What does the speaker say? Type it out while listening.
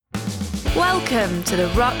Welcome to the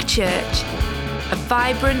Rock Church, a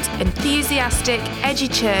vibrant, enthusiastic, edgy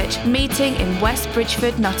church meeting in West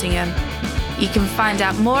Bridgford, Nottingham. You can find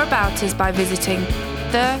out more about us by visiting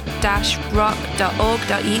the-rock.org.uk.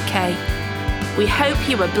 We hope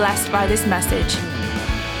you were blessed by this message.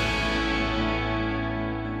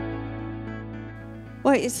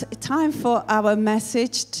 Well, it's time for our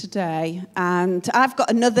message today, and I've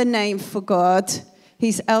got another name for God.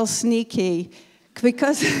 He's El Sneaky,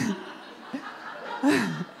 because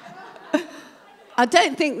I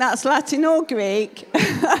don't think that's Latin or Greek.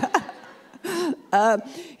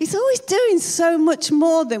 He's always doing so much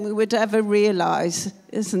more than we would ever realise,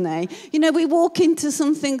 isn't he? You know, we walk into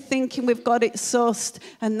something thinking we've got it sussed,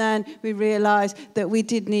 and then we realise that we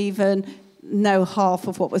didn't even know half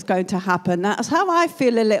of what was going to happen. That's how I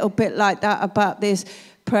feel a little bit like that about this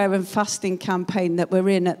prayer and fasting campaign that we're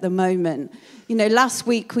in at the moment. You know, last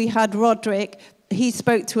week we had Roderick. He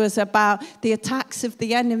spoke to us about the attacks of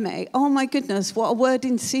the enemy. Oh my goodness, what a word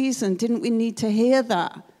in season. Didn't we need to hear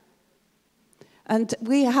that? And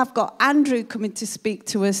we have got Andrew coming to speak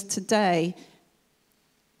to us today.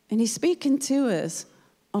 And he's speaking to us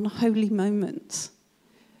on holy moments.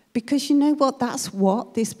 Because you know what? That's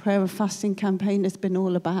what this prayer and fasting campaign has been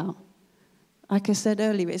all about. Like I said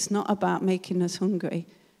earlier, it's not about making us hungry.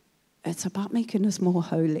 It's about making us more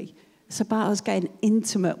holy. It's about us getting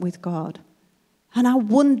intimate with God. And how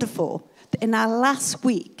wonderful that in our last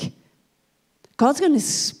week, God's going to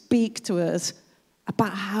speak to us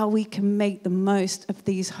about how we can make the most of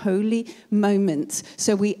these holy moments.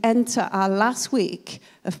 So we enter our last week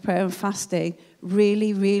of prayer and fasting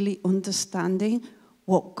really, really understanding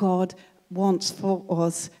what God wants for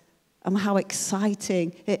us and how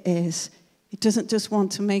exciting it is. He doesn't just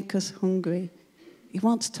want to make us hungry. He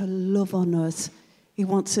wants to love on us. He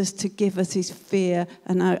wants us to give us his fear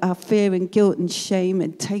and our fear and guilt and shame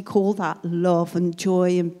and take all that love and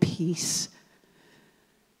joy and peace.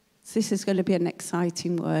 So this is going to be an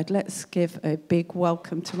exciting word. Let's give a big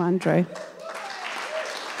welcome to Andrew.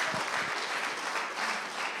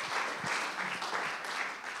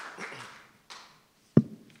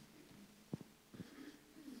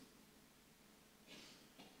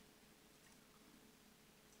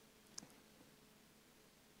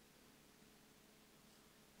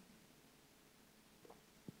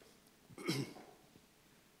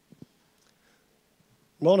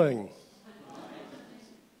 Morning.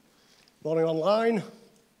 Morning online.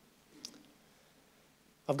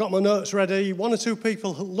 I've got my notes ready. One or two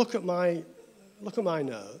people look at my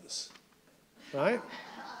notes, right?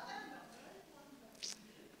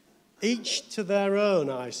 Each to their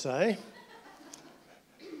own, I say.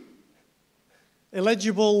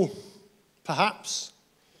 Illegible, perhaps.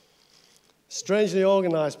 Strangely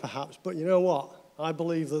organised, perhaps. But you know what? I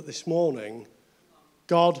believe that this morning,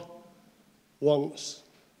 God wants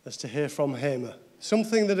us to hear from him.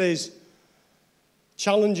 Something that is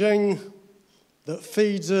challenging, that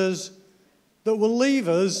feeds us, that will leave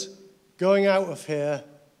us going out of here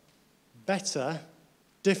better,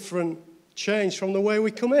 different, changed from the way we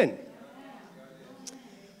come in.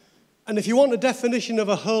 And if you want a definition of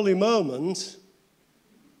a holy moment,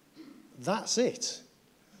 that's it.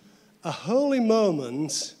 A holy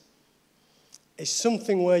moment is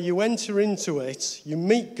something where you enter into it, you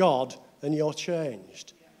meet God, and you're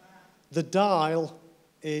changed. The dial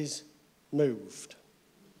is moved.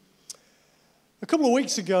 A couple of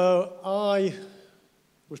weeks ago, I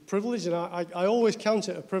was privileged, and I always count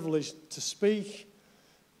it a privilege to speak,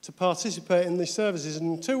 to participate in these services.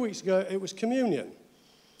 And 2 weeks ago, it was communion.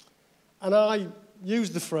 And I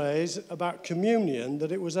used the phrase about communion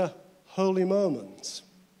that it was a holy moment.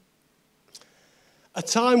 A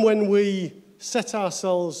time when we set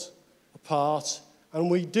ourselves apart and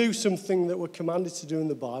we do something that we're commanded to do in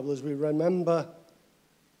the Bible as we remember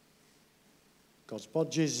God's body,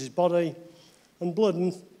 Jesus' body and blood.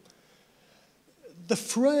 And the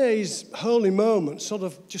phrase holy moment sort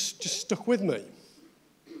of just stuck with me.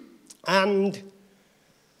 And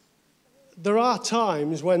there are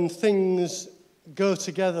times when things go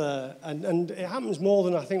together and it happens more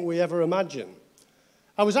than I think we ever imagine.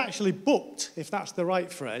 I was actually booked, if that's the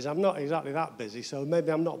right phrase. I'm not exactly that busy, so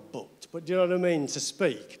maybe I'm not booked. But do you know what I mean, to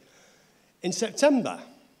speak, in September.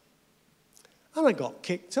 And I got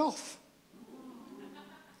kicked off.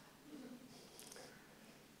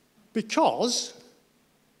 Because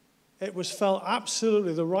it was felt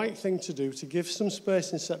absolutely the right thing to do to give some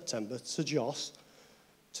space in September to Joss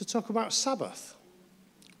to talk about Sabbath.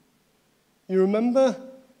 You remember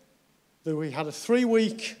that we had a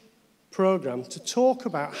 3-week program to talk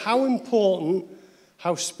about how important,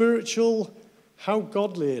 how spiritual, how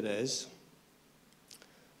godly it is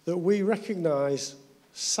that we recognise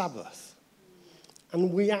Sabbath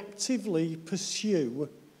and we actively pursue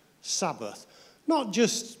Sabbath, not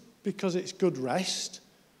just because it's good rest,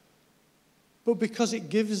 but because it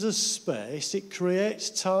gives us space, it creates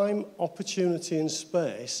time, opportunity and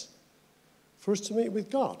space for us to meet with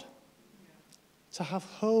God, to have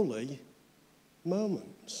holy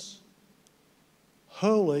moments.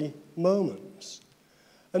 Holy moments.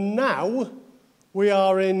 And now we're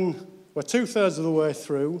 2/3 of the way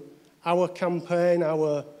through our campaign,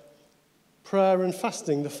 our prayer and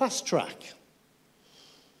fasting, the fast track.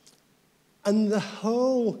 And the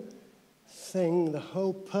whole thing, the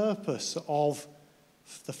whole purpose of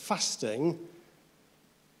the fasting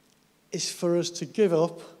is for us to give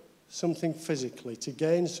up something physically, to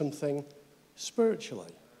gain something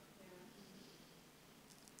spiritually.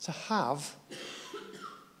 To have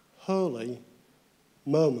holy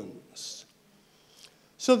moments.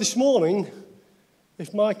 So this morning,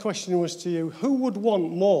 if my question was to you, who would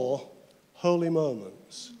want more holy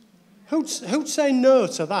moments? Who'd say no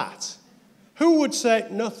to that? Who would say,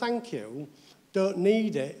 no, thank you, don't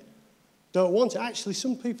need it, don't want it? Actually,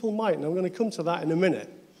 some people might, and I'm going to come to that in a minute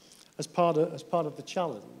as part of the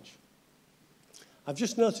challenge. I've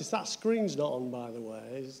just noticed that screen's not on, by the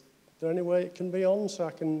way. Is there any way it can be on so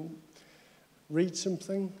I can read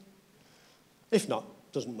something? If not,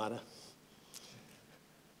 doesn't matter.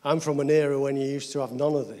 I'm from an era when you used to have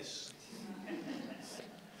none of this.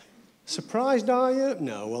 Surprised, are you?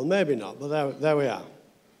 No, well, maybe not, but there we are.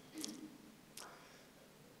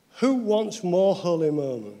 Who wants more holy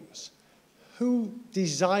moments? Who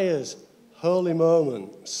desires holy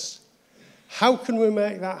moments? How can we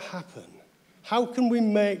make that happen? How can we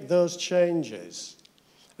make those changes?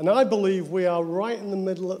 And I believe we are right in the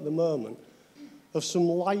middle at the moment of some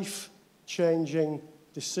life-changing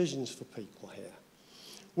decisions for people here.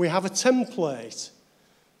 We have a template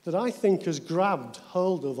that I think has grabbed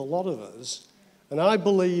hold of a lot of us, and I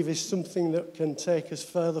believe is something that can take us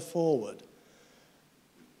further forward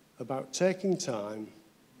about taking time,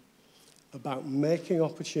 about making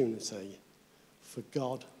opportunity for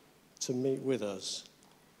God to meet with us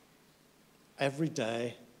every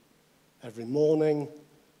day, every morning,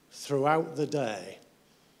 throughout the day.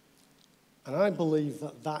 And I believe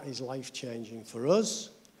that that is life-changing for us,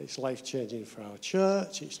 it's life-changing for our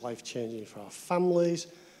church, it's life-changing for our families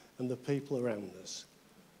and the people around us.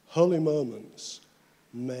 Holy moments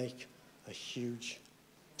make a huge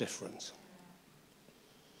difference.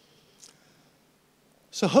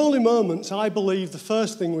 So holy moments, I believe the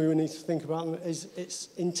first thing we need to think about is it's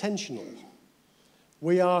intentional.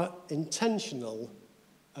 We are intentional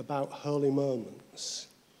about holy moments.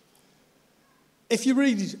 If you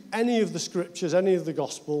read any of the scriptures, any of the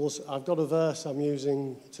Gospels, I've got a verse I'm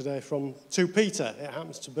using today from 2 Peter. It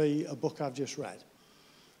happens to be a book I've just read.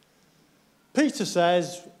 Peter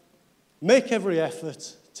says, make every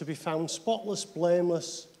effort to be found spotless,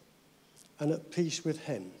 blameless, and at peace with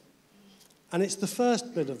him. And it's the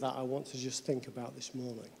first bit of that I want to just think about this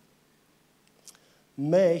morning.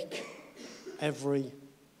 Make every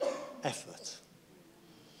effort.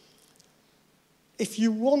 If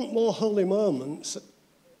you want more holy moments,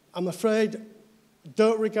 I'm afraid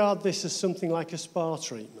don't regard this as something like a spa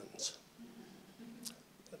treatment.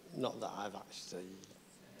 Not that I've actually...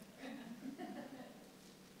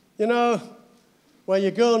 You know, where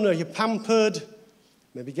you're going, or you're pampered,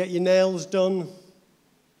 maybe get your nails done.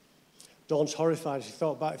 Dawn's horrified. She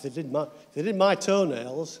thought about if they did my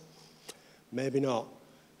toenails, maybe not.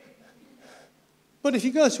 But if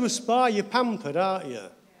you go to a spa, you're pampered, aren't you?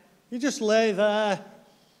 You just lay there,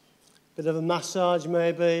 bit of a massage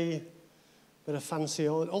maybe, bit of fancy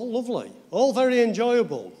oil, all lovely, all very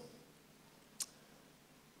enjoyable.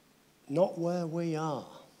 Not where we are.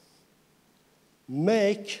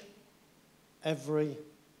 Make every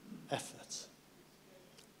effort.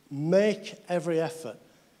 Make every effort.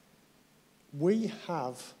 We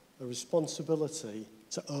have a responsibility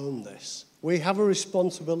to own this. We have a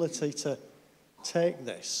responsibility to take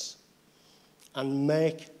this and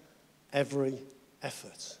make every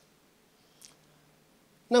effort.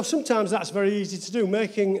 Now, sometimes that's very easy to do,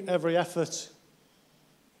 making every effort.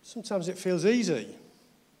 Sometimes it feels easy.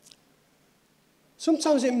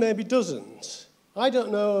 Sometimes it maybe doesn't. I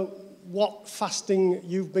don't know what fasting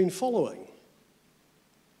you've been following,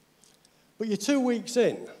 but you're 2 weeks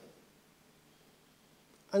in.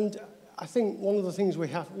 And I think one of the things we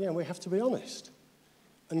have to be honest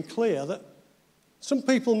and clear that some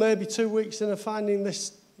people maybe 2 weeks in are finding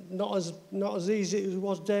this not as easy as it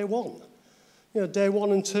was day one. You know, day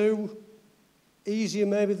 1 and 2, easier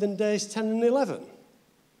maybe than days 10 and 11.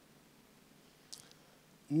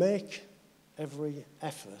 Make every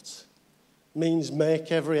effort means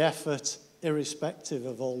make every effort irrespective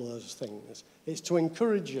of all those things. It's to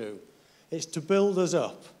encourage you. It's to build us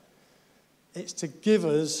up. It's to give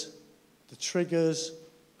us the triggers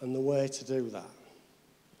and the way to do that.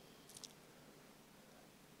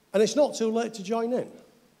 And it's not too late to join in.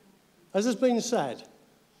 As has been said,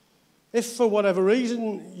 if for whatever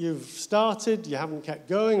reason you've started, you haven't kept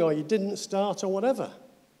going, or you didn't start, or whatever,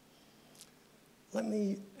 let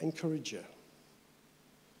me encourage you.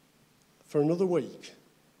 For another week,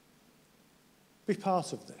 be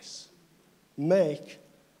part of this. Make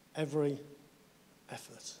every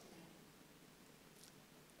effort.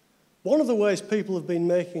 One of the ways people have been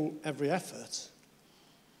making every effort,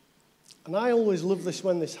 and I always love this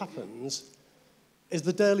when this happens, is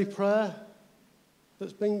the daily prayer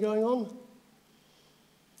that's been going on.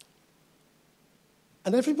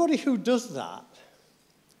 And everybody who does that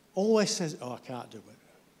always says, oh, I can't do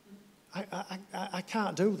it. I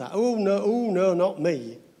can't do that. Oh, no, not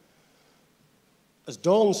me. As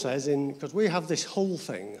Dawn says, because we have this whole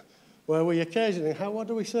thing where we occasionally, what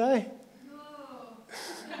do we say?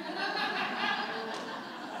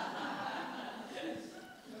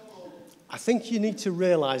 I think you need to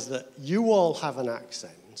realise that you all have an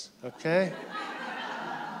accent, okay?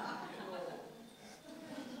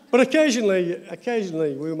 But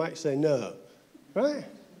occasionally we might say no, right?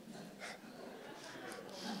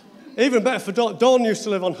 Even better for Dawn. Dawn used to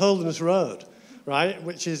live on Holderness Road, right?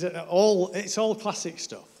 Which is it's all classic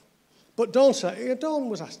stuff. But Dawn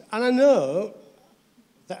was asked, and I know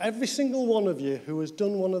that every single one of you who has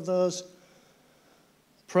done one of those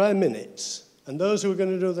prayer minutes, and those who are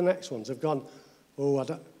going to do the next ones, have gone,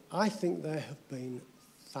 I think they have been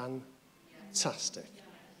fantastic.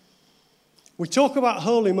 We talk about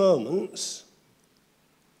holy moments.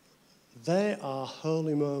 They are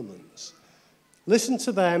holy moments. Listen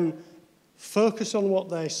to them. Focus on what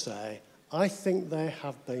they say. I think they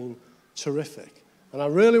have been terrific. And I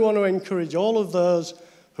really want to encourage all of those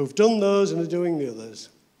who've done those and are doing the others.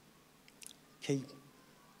 Keep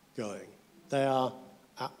going. They are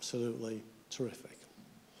absolutely terrific.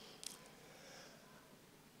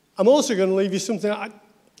 I'm also going to leave you something.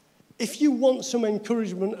 If you want some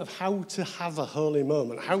encouragement of how to have a holy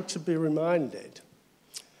moment, how to be reminded,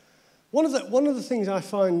 one of the things I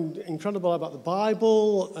find incredible about the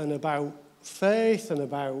Bible and about faith and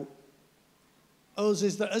about us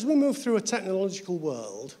is that as we move through a technological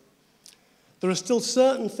world, there are still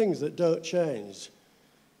certain things that don't change,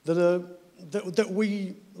 that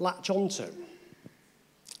we latch onto.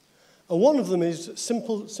 And one of them is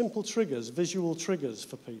simple triggers, visual triggers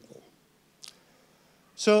for people.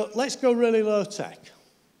 So let's go really low tech.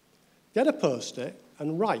 Get a Post-it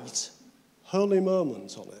and write holy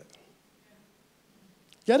moments on it.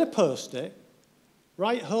 Get a Post-it,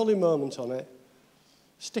 write holy moment on it,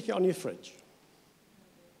 stick it on your fridge.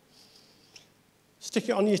 Stick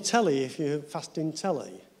it on your telly if you're fasting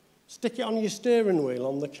telly. Stick it on your steering wheel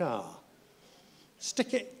on the car.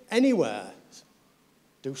 Stick it anywhere.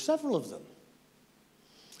 Do several of them.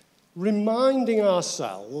 Reminding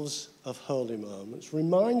ourselves of holy moments,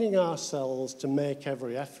 reminding ourselves to make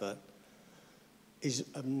every effort is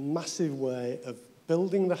a massive way of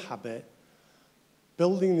building the habit,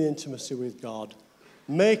 building the intimacy with God,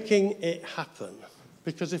 making it happen.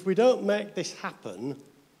 Because if we don't make this happen,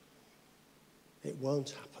 it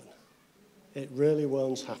won't happen. It really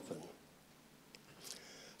won't happen.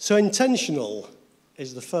 So intentional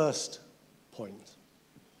is the first point.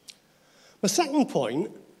 My second point,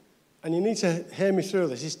 and you need to hear me through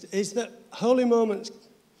this, is that holy moments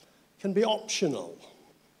can be optional.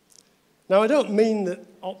 Now, I don't mean that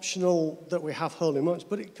optional that we have holy moments,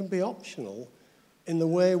 but it can be optional in the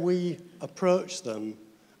way we approach them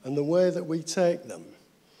and the way that we take them.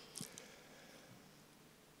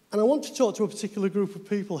 And I want to talk to a particular group of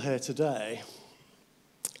people here today,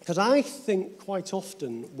 because I think quite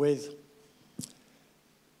often with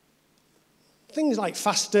things like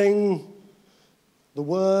fasting, the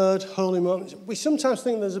word, holy moments, we sometimes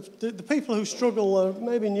think the people who struggle are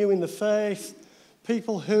maybe new in the faith,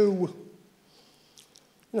 people who,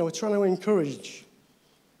 we're trying to encourage.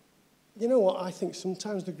 You know what? I think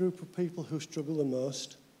sometimes the group of people who struggle the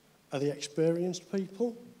most are the experienced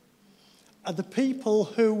people, are the people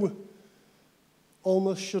who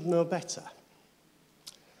almost should know better.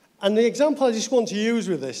 And the example I just want to use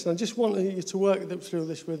with this, and I just want you to work through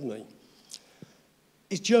this with me,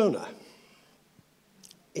 is Jonah.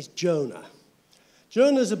 It's Jonah.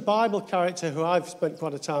 Jonah's a Bible character who I've spent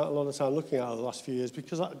quite a lot of time looking at over the last few years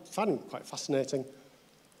because I find him quite fascinating.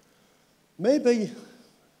 Maybe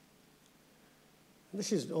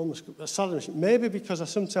This is almost sad, maybe because I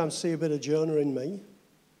sometimes see a bit of Jonah in me.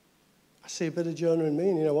 I see a bit of Jonah in me,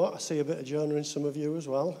 and you know what? I see a bit of Jonah in some of you as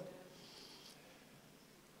well.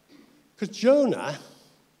 Because Jonah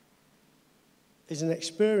is an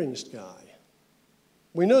experienced guy.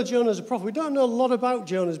 We know Jonah's a prophet. We don't know a lot about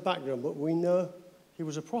Jonah's background, but we know he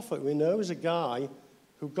was a prophet. We know he was a guy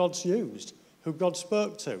who God's used, who God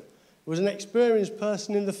spoke to. He was an experienced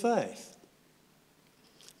person in the faith.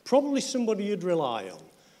 Probably somebody you'd rely on.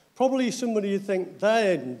 Probably somebody you'd think,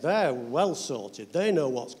 they're well sorted. They know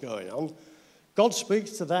what's going on. God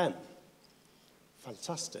speaks to them.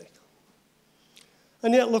 Fantastic.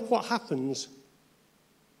 And yet look what happens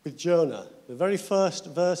with Jonah. The very first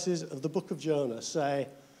verses of the book of Jonah say,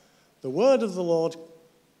 the word of the Lord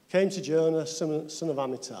came to Jonah, son of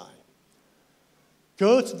Amittai.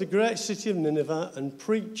 Go to the great city of Nineveh and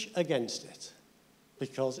preach against it,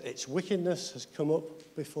 because its wickedness has come up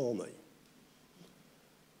before me.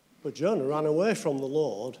 But Jonah ran away from the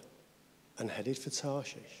Lord and headed for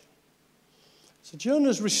Tarshish. So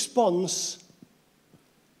Jonah's response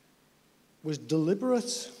was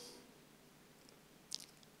deliberate.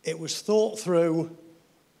 It was thought through,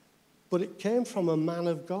 but it came from a man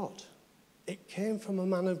of God. It came from a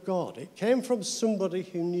man of God. It came from somebody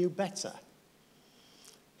who knew better.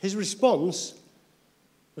 His response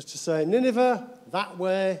was to say, Nineveh, that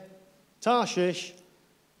way, Tarshish,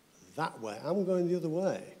 that way. I'm going the other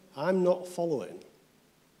way. I'm not following.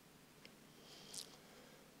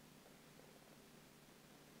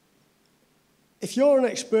 If you're an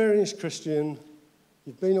experienced Christian,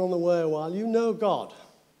 you've been on the way a while, you know God.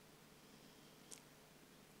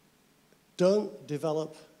 Don't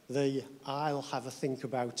develop the I'll have a think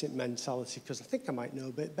about it mentality because I think I might know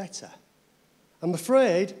a bit better. I'm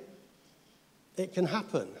afraid it can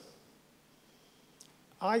happen.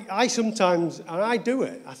 I sometimes, and I do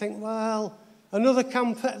it, I think, well, another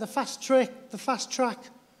campaign, the fast track.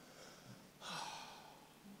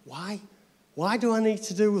 Why? Why do I need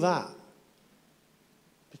to do that?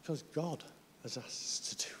 Because God has asked us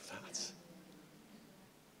to do that.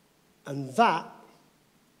 And that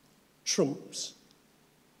trumps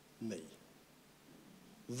me.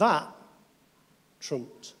 That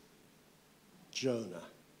trumped Jonah.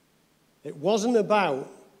 It wasn't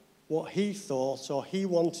about what he thought or he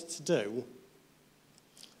wanted to do.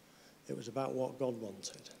 It was about what God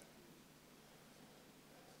wanted.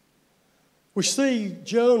 We see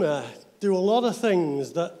Jonah do a lot of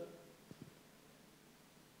things that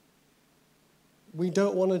we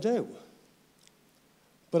don't want to do.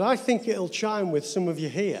 But I think it'll chime with some of you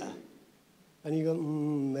here. And you go,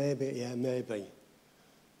 maybe.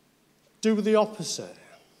 Do the opposite.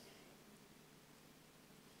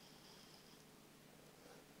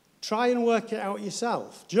 Try and work it out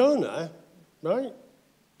yourself. Jonah, right?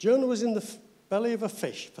 Jonah was in the belly of a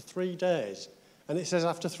fish for 3 days. And it says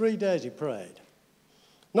after 3 days he prayed.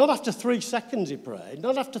 Not after 3 seconds he prayed.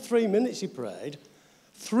 Not after 3 minutes he prayed.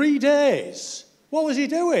 3 days. What was he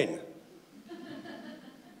doing?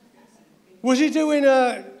 Was he doing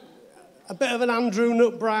a bit of an Andrew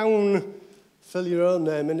Nutt Brown, fill your own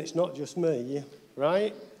name in, it's not just me,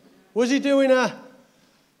 right? Was he doing I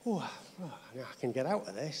can get out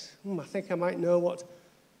of this. I think I might know what.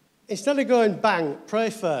 Instead of going, bang, pray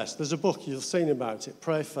first. There's a book you've seen about it,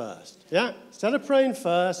 Pray First. Yeah? Instead of praying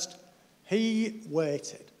first, he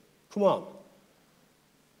waited. Come on.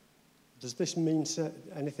 Does this mean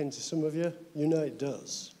anything to some of you? You know it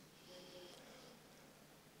does.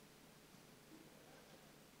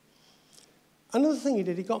 Another thing he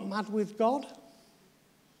did, he got mad with God.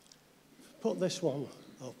 Put this one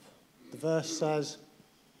up. The verse says,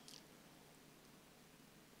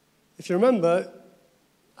 if you remember,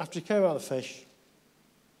 after he came out of the fish,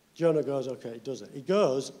 Jonah goes, okay, he does it. He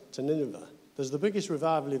goes to Nineveh. There's the biggest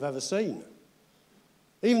revival you've ever seen.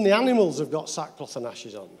 Even the animals have got sackcloth and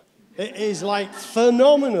ashes on. It is like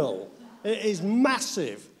phenomenal. It is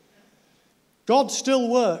massive. God still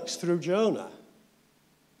works through Jonah.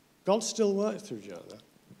 God still works through Jonah.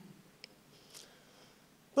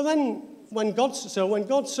 But then when God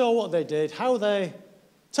saw what they did, how they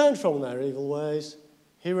turned from their evil ways,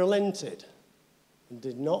 he relented and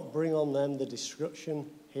did not bring on them the destruction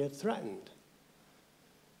he had threatened.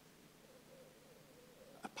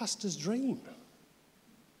 A pastor's dream.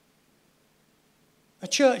 A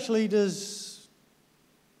church leader's,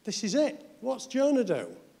 this is it. What's Jonah do?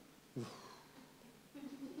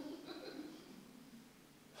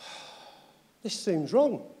 This seems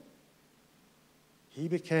wrong. He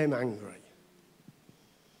became angry.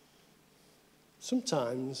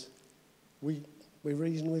 Sometimes we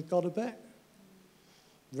reason with God a bit.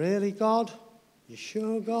 Really, God? You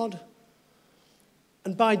sure, God?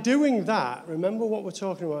 And by doing that, remember what we're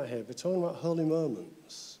talking about here. We're talking about holy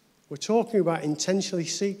moments. We're talking about intentionally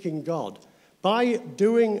seeking God. By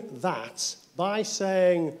doing that, by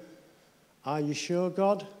saying, "Are you sure,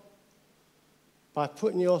 God?" By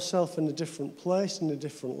putting yourself in a different place, in a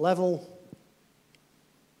different level,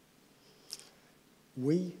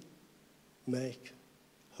 we make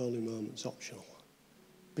holy moments optional.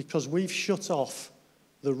 Because we've shut off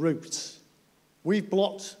the route. We've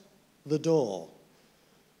blocked the door.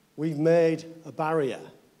 We've made a barrier.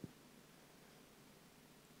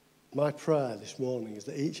 My prayer this morning is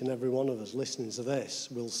that each and every one of us listening to this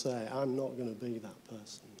will say, "I'm not going to be that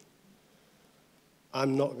person.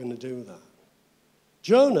 I'm not going to do that."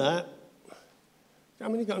 Jonah,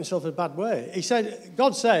 he got himself in a bad way. He said,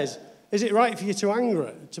 God says, "Is it right for you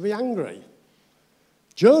to be angry?"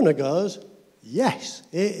 Jonah goes, "Yes,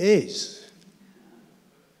 it is."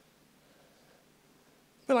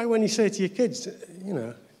 But like when you say to your kids,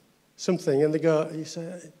 something, and you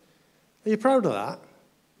say, "Are you proud of that?"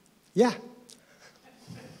 "Yeah."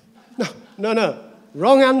 No.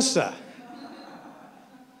 Wrong answer.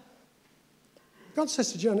 God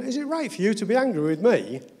says to Jonah, "Is it right for you to be angry with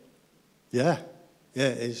me?" Yeah,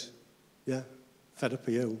 it is. Yeah, fed up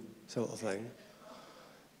of you, sort of thing.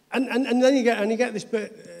 And then you get this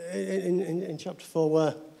bit in chapter 4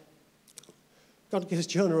 where God gives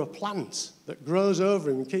Jonah a plant that grows over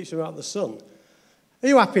him and keeps him out of the sun. "Are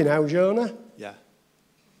you happy now, Jonah?" "Yeah."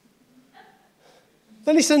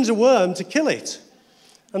 Then he sends a worm to kill it.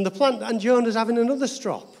 And the plant, and Jonah's having another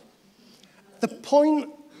strop. The point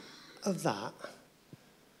of that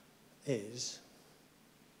is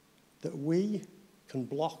that we can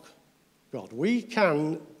block God. We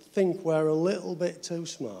can think we're a little bit too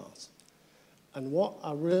smart. And what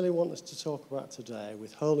I really want us to talk about today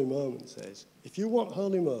with holy moments is, if you want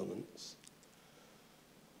holy moments,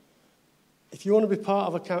 if you want to be part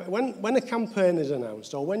of a campaign, when a campaign is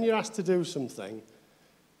announced or when you're asked to do something,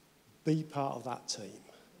 be part of that team.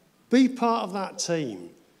 Be part of that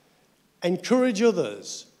team. Encourage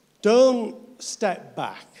others. Don't step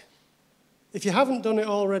back. If you haven't done it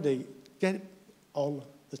already, get on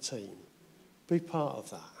the team. Be part of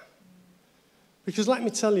that. Because let me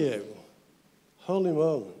tell you, holy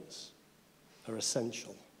moments are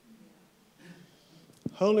essential.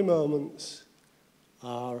 Holy moments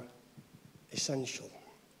are essential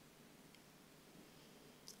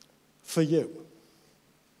for you.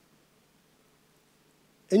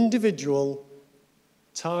 Individual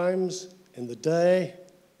times in the day,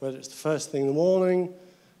 whether it's the first thing in the morning,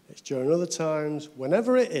 it's during other times,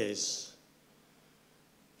 whenever it is,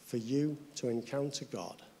 for you to encounter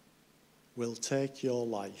God will take your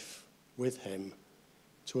life with him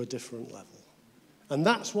to a different level. And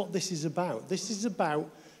that's what this is about. This is about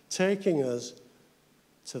taking us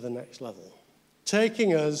to the next level,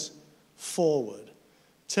 taking us forward,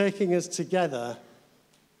 taking us together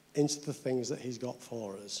into the things that he's got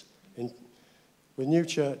for us, with new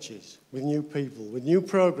churches, with new people, with new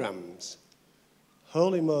programs.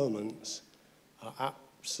 Holy moments are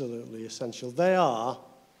absolutely essential. They are,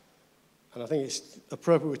 and I think it's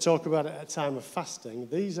appropriate we talk about it at a time of fasting,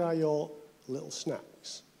 these are your little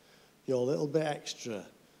snacks, your little bit extra,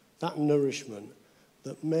 that nourishment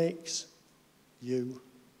that makes you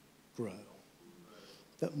grow.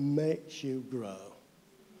 That makes you grow.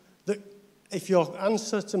 That if your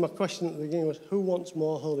answer to my question at the beginning was, who wants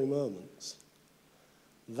more holy moments?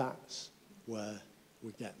 That's where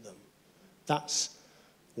we get them. That's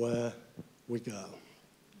where we go.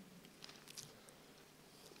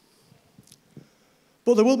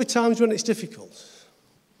 But there will be times when it's difficult.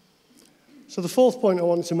 So the fourth point I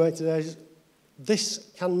wanted to make today is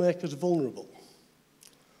this can make us vulnerable.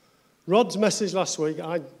 Rod's message last week,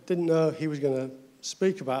 I didn't know he was going to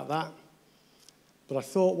speak about that, but I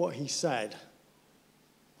thought what he said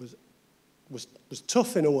was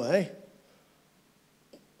tough in a way,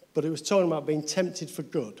 but it was talking about being tempted for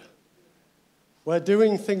good. We're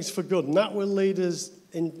doing things for good, and that will lead us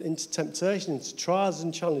into temptation, into trials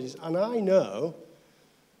and challenges. And I know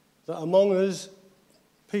that among us,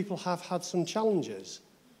 people have had some challenges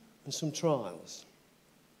and some trials.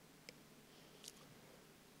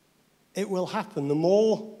 It will happen. The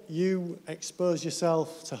more you expose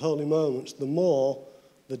yourself to holy moments, the more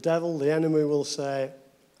the devil, the enemy, will say,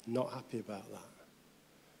 not happy about that.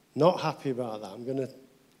 Not happy about that. I'm going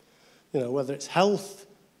to, whether it's health,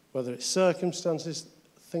 whether it's circumstances,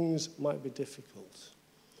 things might be difficult.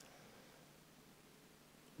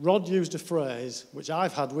 Rod used a phrase which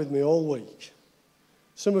I've had with me all week.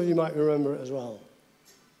 Some of you might remember it as well.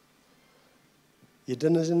 Your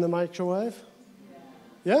dinner's in the microwave?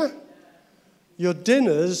 Yeah? Your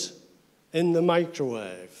dinner's in the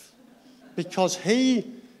microwave. Because you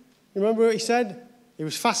remember what he said? He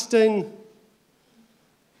was fasting.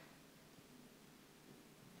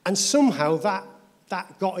 And somehow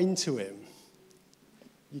that got into him.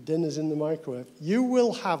 Your dinner's in the microwave. You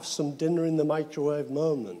will have some dinner in the microwave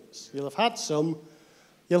moments. You'll have had some.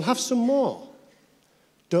 You'll have some more.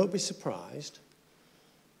 Don't be surprised.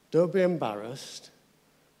 Don't be embarrassed.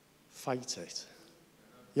 Fight it.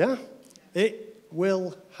 Yeah? It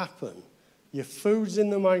will happen. Your food's in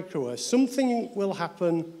the microwave. Something will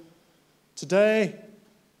happen today,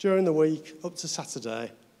 during the week, up to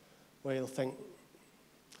Saturday, where you'll think,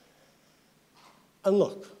 and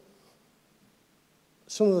look,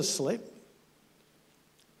 some of us slip.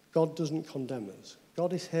 God doesn't condemn us.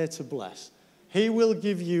 God is here to bless. He will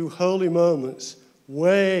give you holy moments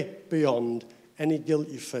way beyond any guilt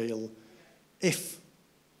you feel if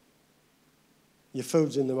your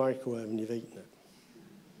food's in the microwave and you've eaten it.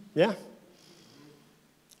 Yeah?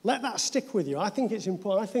 Let that stick with you. I think it's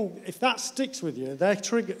important. I think if that sticks with you,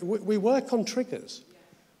 we work on triggers.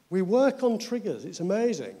 We work on triggers. It's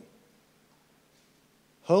amazing.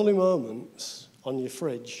 Holy moments on your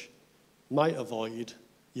fridge might avoid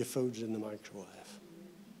your food's in the microwave.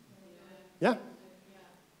 Yeah?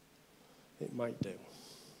 It might do.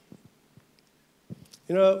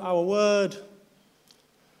 You know, our word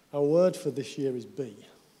for this year is be.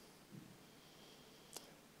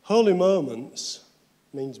 Holy moments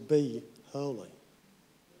means be holy.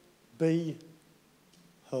 Be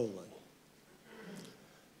holy.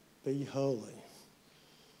 Be holy.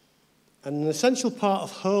 And an essential part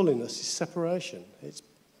of holiness is separation. It's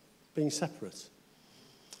being separate.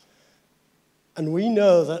 And we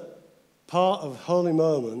know that part of holy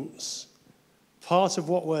moments, part of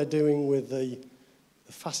what we're doing with the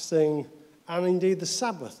fasting and indeed the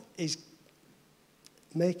Sabbath is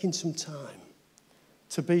making some time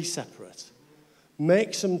to be separate.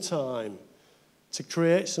 Make some time to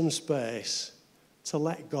create some space to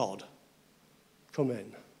let God come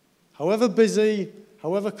in. However busy,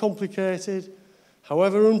 however complicated,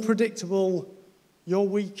 however unpredictable your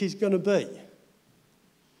week is going to be,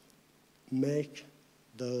 make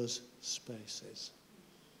those spaces.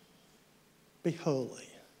 Be holy.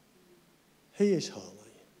 He is holy.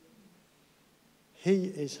 He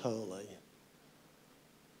is holy.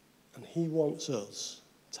 And he wants us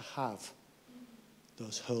to have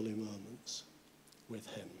those holy moments with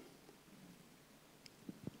him.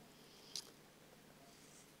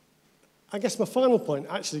 I guess my final point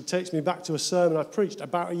actually takes me back to a sermon I preached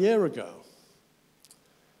about a year ago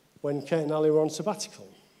when Kate and Ali were on sabbatical.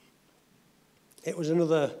 It was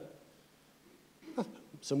another,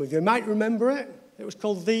 some of you might remember it. It was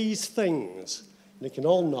called These Things. And you can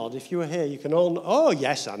all nod. If you were here, you can all nod. Oh,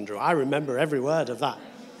 yes, Andrew, I remember every word of that.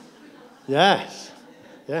 Yes,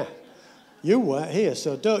 yeah. You weren't here,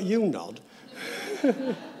 so don't you nod.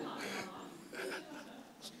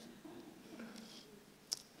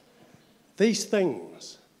 These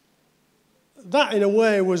things. That, in a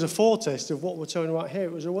way, was a foretaste of what we're talking about here.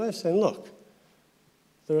 It was a way of saying, look,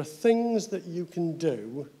 there are things that you can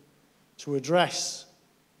do to address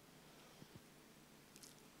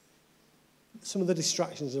some of the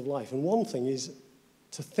distractions of life. And one thing is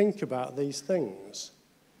to think about these things.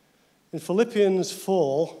 In Philippians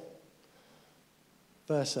 4,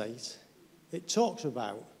 verse 8, it talks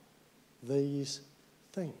about these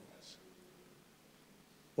things.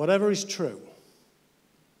 Whatever is true,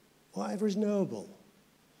 whatever is noble,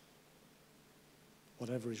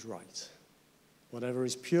 whatever is right, whatever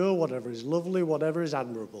is pure, whatever is lovely, whatever is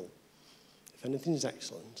admirable, if anything is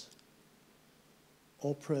excellent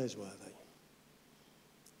or praiseworthy,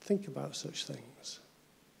 think about such things.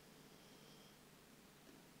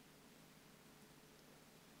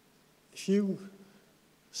 If you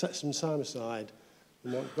set some time aside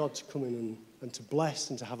and want God to come in and to bless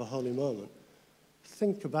and to have a holy moment,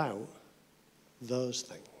 think about those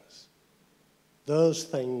things. Those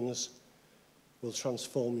things will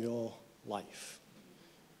transform your life,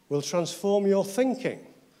 will transform your thinking.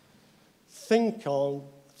 Think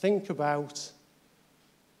about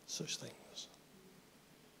such things.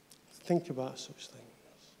 Think about such things.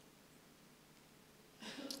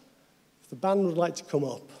 If the band would like to come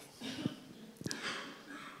up,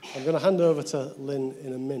 I'm going to hand over to Lynn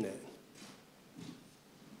in a minute.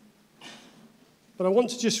 But I want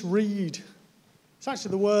to just read, it's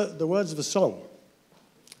actually the words of a song.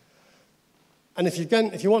 And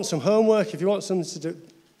if you want some homework, if you want something to do,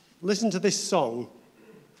 listen to this song.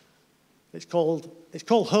 It's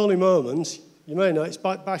called Holy Moments. You may know it's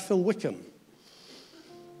by Phil Wickham.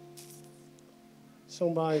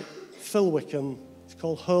 Song by Phil Wickham. It's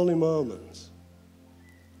called Holy Moments.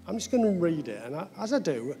 I'm just going to read it, and as I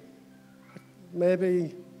do,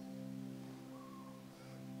 maybe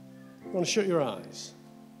you want to shut your eyes.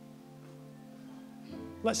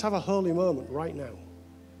 Let's have a holy moment right now.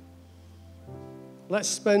 Let's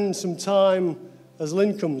spend some time as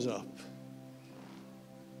Lynn comes up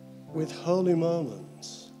with holy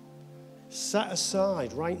moments set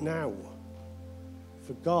aside right now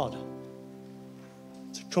for God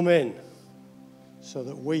to come in so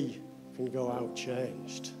that we can go out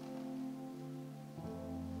changed.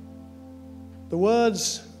 The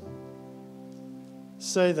words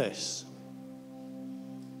say this: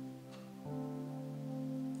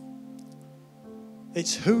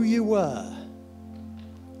 it's who you were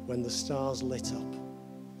when the stars lit up.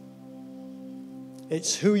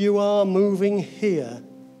 It's who you are moving here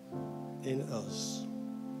in us.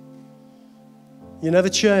 You never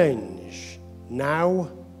change, now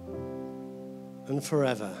and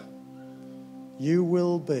forever. You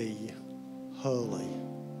will be holy.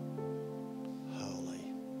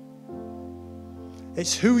 Holy.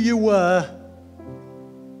 It's who you were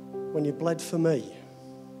when you bled for me.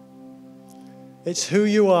 It's who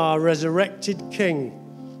you are, resurrected King.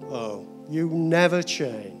 Oh, you never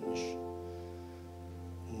change.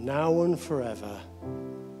 Now and forever,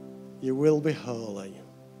 you will be holy.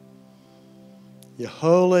 You're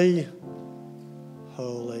holy,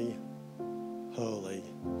 holy, holy.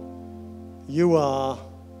 You are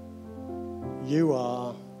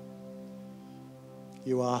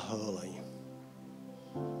holy.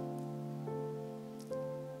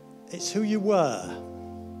 It's who you were.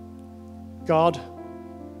 God,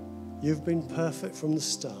 you've been perfect from the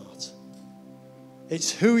start.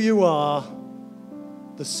 It's who you are,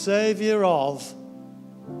 the Saviour of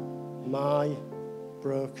my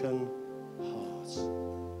broken heart.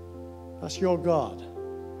 That's your God.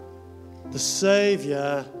 The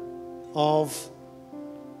Saviour of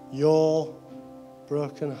your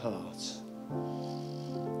broken heart.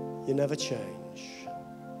 You never change.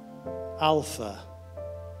 Alpha,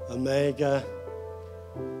 Omega,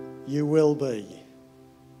 you will be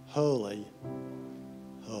holy,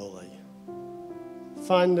 holy.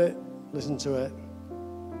 Find it, listen to it.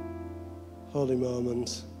 Holy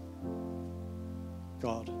moment.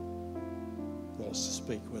 God wants to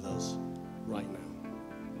speak with us right now.